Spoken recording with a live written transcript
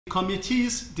The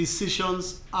committee's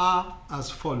decisions are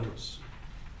as follows.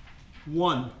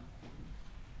 1.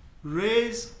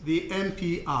 Raise the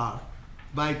MPR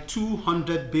by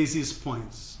 200 basis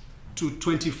points to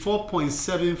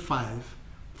 24.75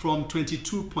 from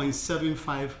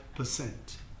 22.75%.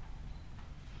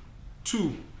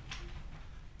 2.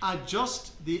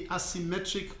 Adjust the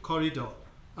asymmetric corridor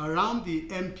around the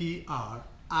MPR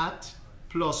at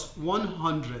plus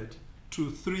 100 to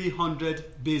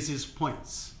 300 basis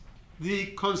points. The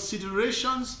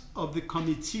considerations of the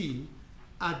committee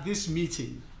at this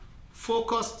meeting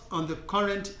focused on the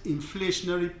current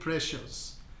inflationary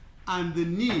pressures and the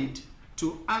need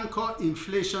to anchor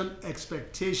inflation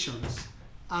expectations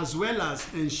as well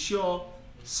as ensure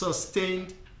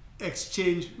sustained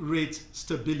exchange rate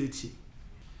stability.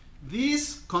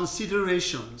 These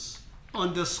considerations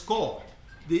underscore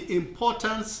the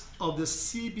importance of the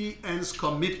CBN's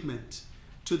commitment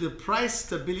to the price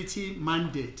stability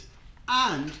mandate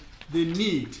and the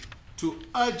need to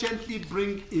urgently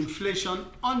bring inflation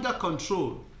under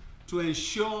control to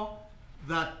ensure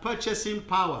that purchasing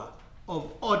power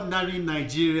of ordinary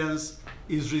Nigerians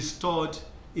is restored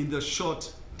in the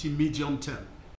short to medium term.